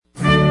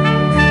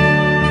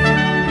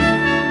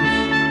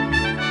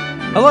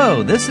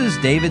Hello, this is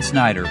David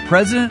Snyder,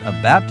 President of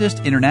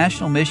Baptist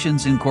International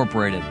Missions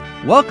Incorporated,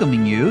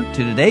 welcoming you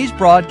to today's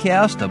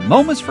broadcast of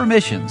Moments for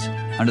Missions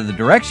under the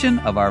direction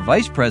of our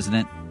Vice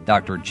President,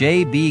 Dr.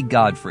 J.B.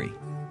 Godfrey.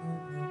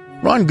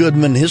 Ron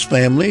Goodman and his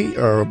family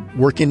are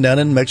working down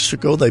in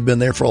Mexico. They've been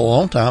there for a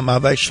long time.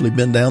 I've actually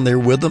been down there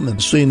with them and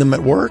seen them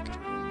at work.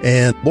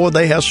 And boy,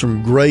 they have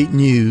some great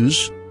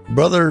news.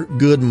 Brother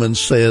Goodman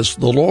says,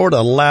 the Lord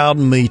allowed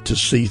me to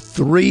see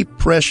three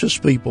precious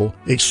people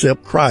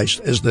accept Christ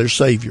as their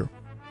Savior.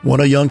 One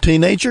a young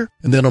teenager,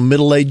 and then a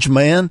middle-aged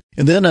man,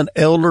 and then an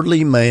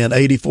elderly man,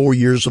 84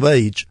 years of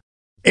age.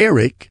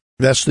 Eric,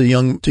 that's the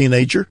young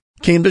teenager,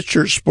 came to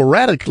church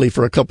sporadically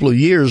for a couple of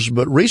years,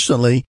 but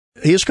recently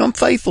he has come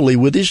faithfully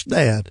with his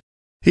dad.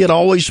 He had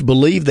always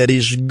believed that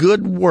his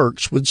good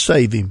works would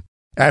save him.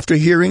 After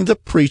hearing the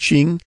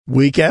preaching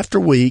week after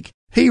week,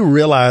 he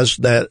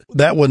realized that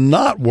that would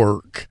not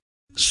work.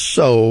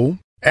 So,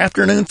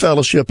 afternoon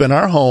fellowship in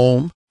our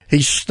home,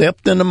 he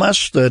stepped into my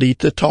study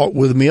to talk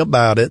with me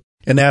about it,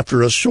 and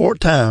after a short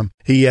time,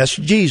 he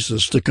asked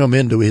Jesus to come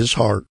into his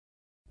heart.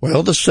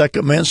 Well, the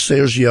second man,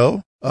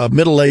 Sergio, a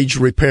middle-aged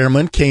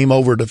repairman, came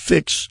over to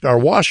fix our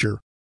washer.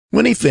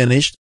 When he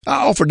finished,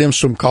 I offered him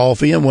some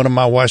coffee and one of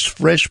my wife's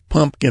fresh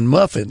pumpkin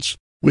muffins,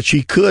 which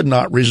he could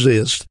not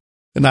resist.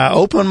 And I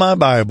opened my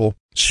Bible,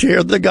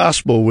 shared the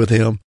gospel with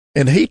him,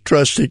 and he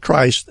trusted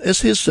Christ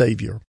as his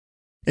Savior.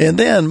 And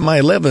then my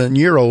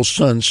 11-year-old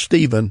son,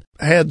 Stephen,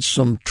 had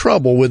some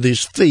trouble with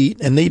his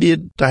feet and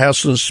needed to have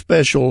some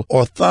special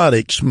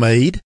orthotics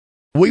made.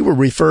 We were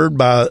referred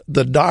by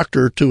the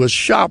doctor to a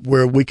shop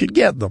where we could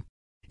get them.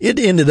 It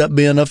ended up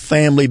being a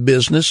family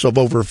business of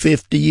over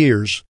 50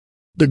 years.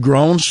 The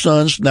grown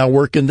sons now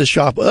work in the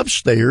shop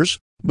upstairs,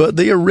 but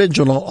the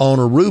original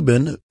owner,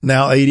 Reuben,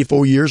 now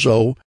 84 years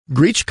old,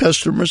 greets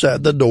customers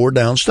at the door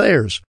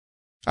downstairs.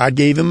 I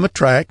gave him a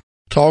tract,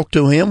 talked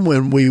to him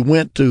when we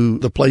went to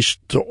the place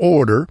to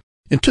order,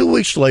 and 2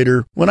 weeks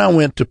later, when I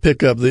went to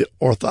pick up the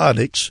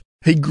orthotics,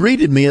 he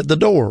greeted me at the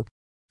door.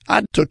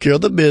 I took care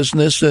of the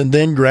business and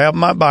then grabbed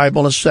my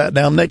Bible and sat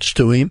down next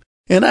to him,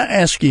 and I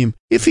asked him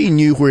if he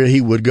knew where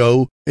he would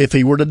go if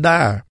he were to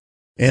die.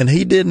 And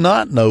he did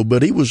not know,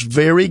 but he was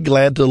very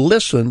glad to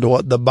listen to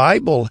what the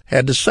Bible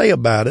had to say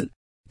about it.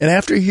 And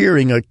after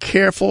hearing a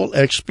careful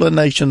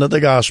explanation of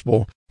the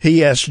gospel,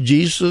 he asked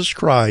Jesus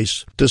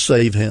Christ to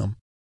save him.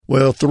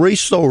 Well, 3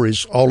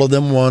 stories, all of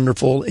them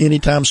wonderful,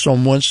 anytime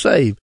someone's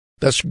saved.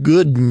 That's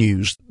good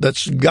news.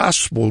 That's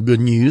gospel good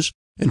news.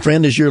 And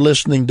friend, as you're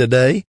listening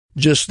today,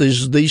 just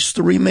as these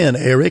 3 men,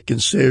 Eric and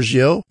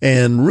Sergio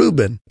and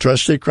Reuben,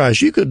 trusted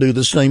Christ, you could do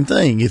the same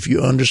thing if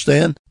you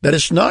understand that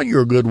it's not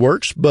your good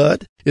works,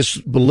 but it's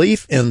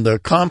belief in the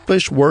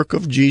accomplished work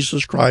of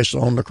Jesus Christ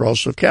on the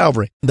cross of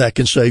Calvary that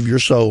can save your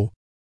soul.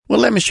 Well,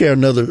 let me share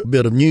another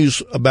bit of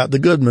news about the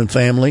Goodman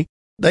family.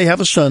 They have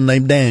a son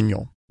named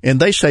Daniel,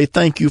 and they say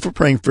thank you for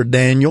praying for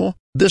Daniel.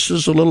 This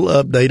is a little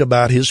update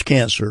about his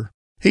cancer.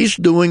 He's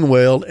doing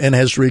well and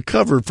has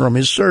recovered from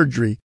his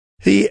surgery.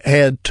 He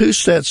had 2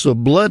 sets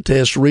of blood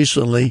tests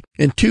recently,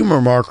 and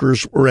tumor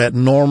markers were at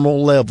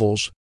normal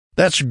levels.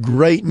 That's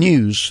great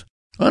news.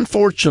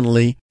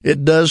 Unfortunately,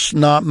 it does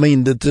not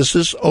mean that this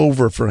is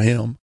over for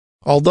him.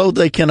 Although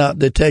they cannot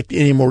detect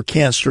any more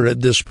cancer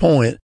at this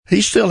point,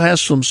 he still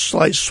has some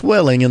slight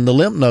swelling in the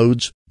lymph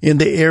nodes in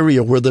the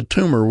area where the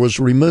tumor was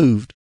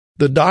removed.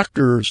 The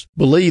doctors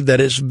believe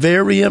that it's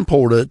very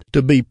important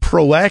to be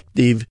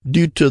proactive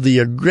due to the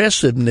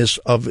aggressiveness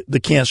of the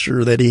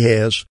cancer that he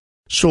has.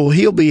 So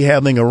he'll be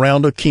having a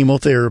round of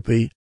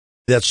chemotherapy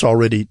that's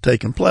already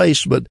taken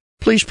place, but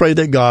please pray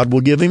that God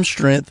will give him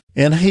strength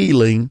and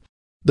healing.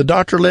 The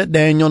doctor let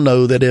Daniel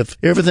know that if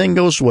everything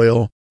goes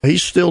well,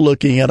 he's still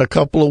looking at a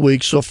couple of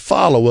weeks of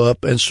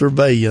follow-up and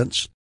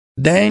surveillance.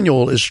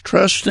 Daniel is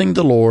trusting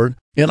the Lord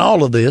in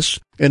all of this,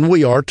 and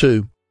we are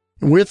too.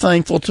 And we're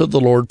thankful to the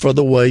Lord for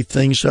the way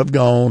things have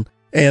gone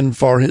and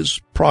for his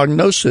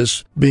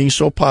prognosis being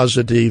so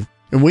positive.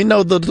 And we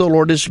know that the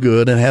Lord is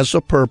good and has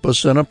a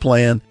purpose and a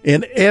plan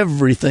in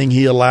everything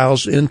he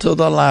allows into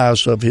the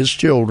lives of his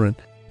children.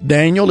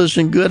 Daniel is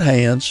in good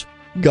hands,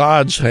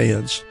 God's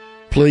hands.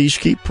 Please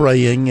keep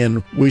praying,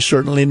 and we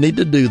certainly need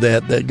to do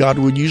that God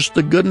would use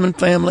the Goodman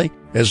family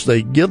as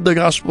they give the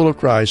gospel of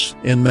Christ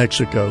in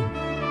Mexico.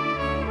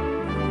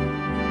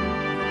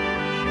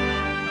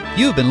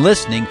 You've been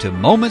listening to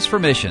Moments for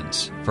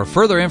Missions. For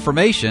further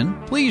information,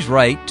 please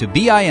write to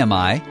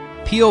BIMI,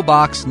 P.O.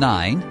 Box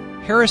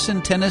 9,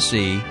 Harrison,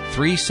 Tennessee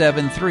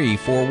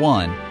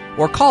 37341,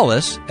 or call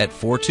us at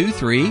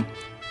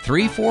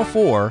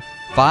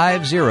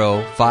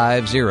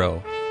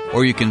 423-344-5050.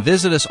 Or you can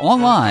visit us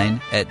online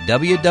at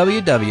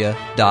www.bimi.org.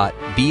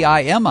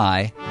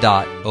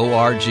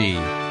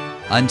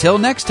 Until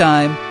next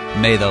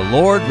time, may the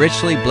Lord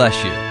richly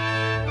bless you.